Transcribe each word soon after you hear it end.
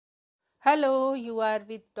Hello, you are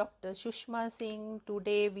with Dr. Sushma Singh.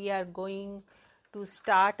 Today we are going to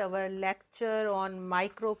start our lecture on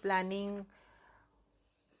microplanning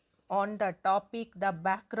on the topic the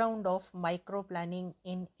background of microplanning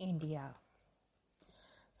in India.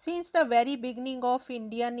 Since the very beginning of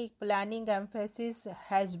Indian planning, emphasis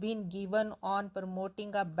has been given on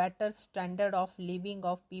promoting a better standard of living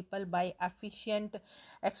of people by efficient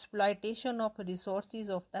exploitation of resources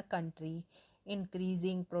of the country,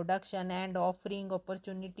 increasing production and offering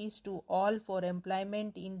opportunities to all for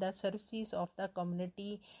employment in the services of the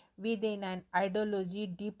community within an ideology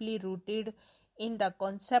deeply rooted in the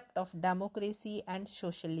concept of democracy and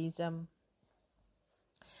socialism.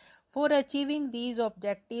 For achieving these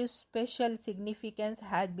objectives, special significance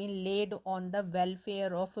has been laid on the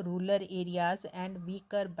welfare of rural areas and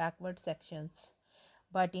weaker backward sections.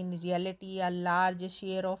 But in reality, a large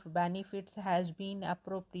share of benefits has been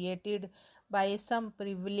appropriated by some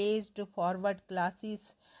privileged forward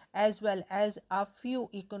classes as well as a few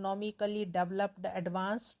economically developed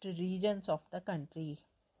advanced regions of the country.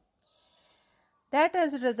 That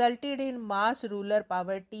has resulted in mass rural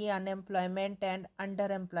poverty, unemployment and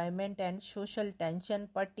underemployment and social tension,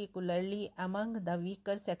 particularly among the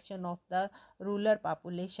weaker section of the rural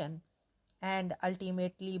population, and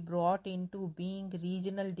ultimately brought into being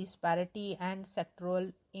regional disparity and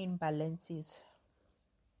sectoral imbalances.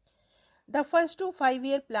 The first two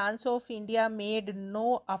 5-year plans of India made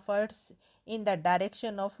no efforts in the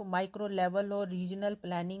direction of micro level or regional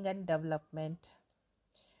planning and development.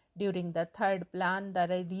 During the third plan,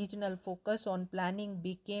 the regional focus on planning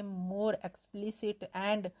became more explicit,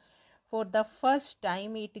 and for the first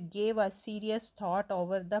time it gave a serious thought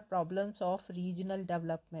over the problems of regional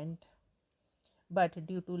development. But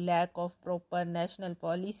due to lack of proper national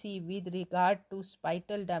policy with regard to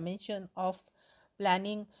spatial dimension of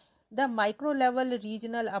planning, the micro level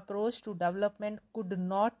regional approach to development could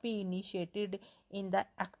not be initiated in the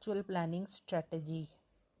actual planning strategy.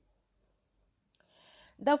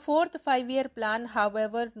 The fourth 5-year plan,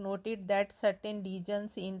 however, noted that certain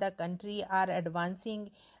regions in the country are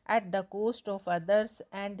advancing at the cost of others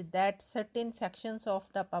and that certain sections of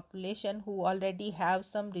the population who already have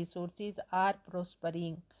some resources are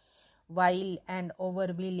prospering, while an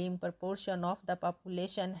overwhelming proportion of the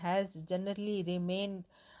population has generally remained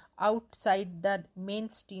outside the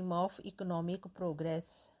mainstream of economic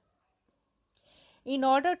progress. In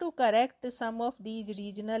order to correct some of these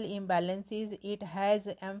regional imbalances, it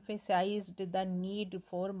has emphasized the need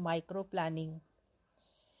for micro-planning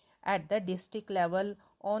at the district level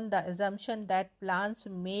on the assumption that plans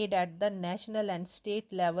made at the national and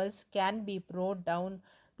state levels can be brought down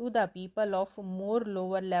to the people of more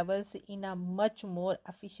lower levels in a much more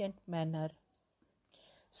efficient manner.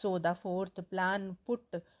 So the fourth plan put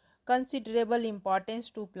considerable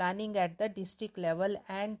importance to planning at the district level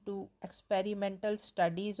and to experimental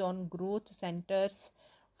studies on growth centers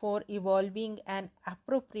for evolving an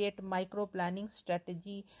appropriate micro-planning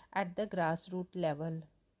strategy at the grassroots level.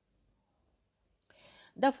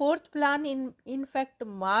 The fourth plan in fact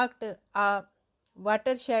marked a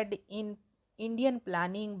watershed in Indian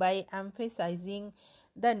planning by emphasizing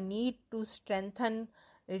the need to strengthen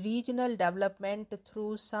regional development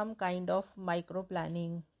through some kind of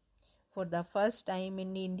micro-planning. For the first time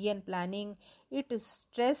in Indian planning, it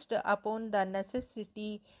stressed upon the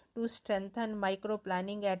necessity to strengthen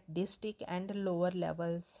micro-planning at district and lower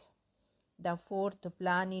levels. The fourth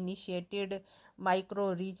plan initiated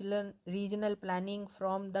micro-regional planning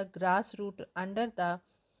from the grassroots under the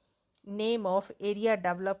name of area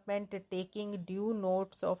development, taking due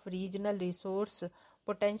notes of regional resource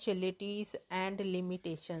potentialities and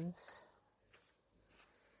limitations.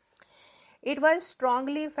 It was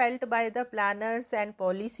strongly felt by the planners and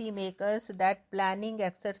policy makers that planning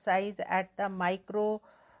exercise at the macro,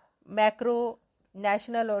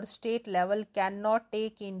 national or state level cannot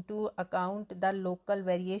take into account the local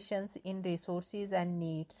variations in resources and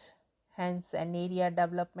needs. Hence, an area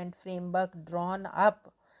development framework drawn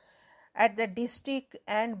up at the district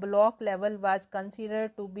and block level was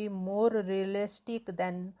considered to be more realistic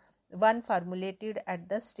than one formulated at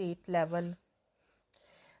the state level.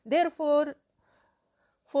 Therefore,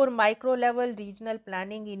 for micro-level regional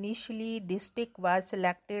planning, initially district was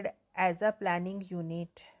selected as a planning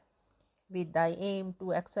unit with the aim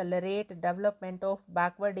to accelerate development of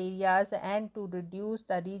backward areas and to reduce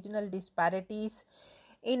the regional disparities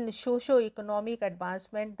in socio-economic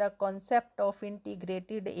advancement. The concept of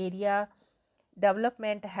integrated area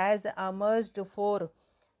development has emerged for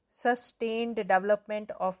sustained development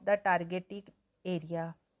of the targeted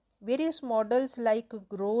area. Various models like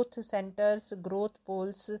growth centers, growth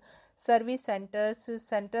poles, service centers,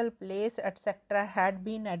 central place, etc. had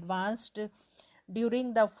been advanced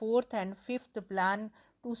during the fourth and fifth plan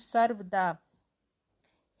to serve the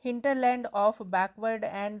hinterland of backward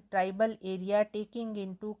and tribal area, taking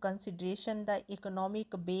into consideration the economic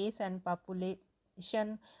base and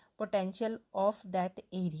population potential of that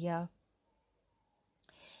area.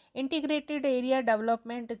 Integrated area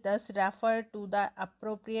development thus refer to the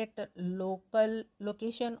appropriate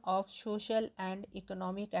location of social and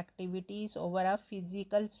economic activities over a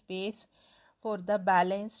physical space for the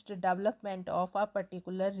balanced development of a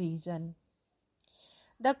particular region.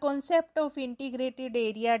 The concept of integrated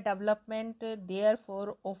area development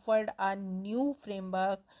therefore offered a new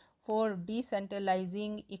framework for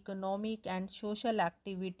decentralizing economic and social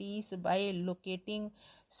activities by locating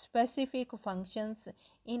specific functions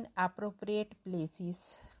in appropriate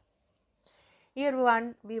places. Here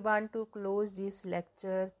we want to close this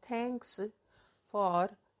lecture. Thanks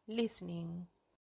for listening.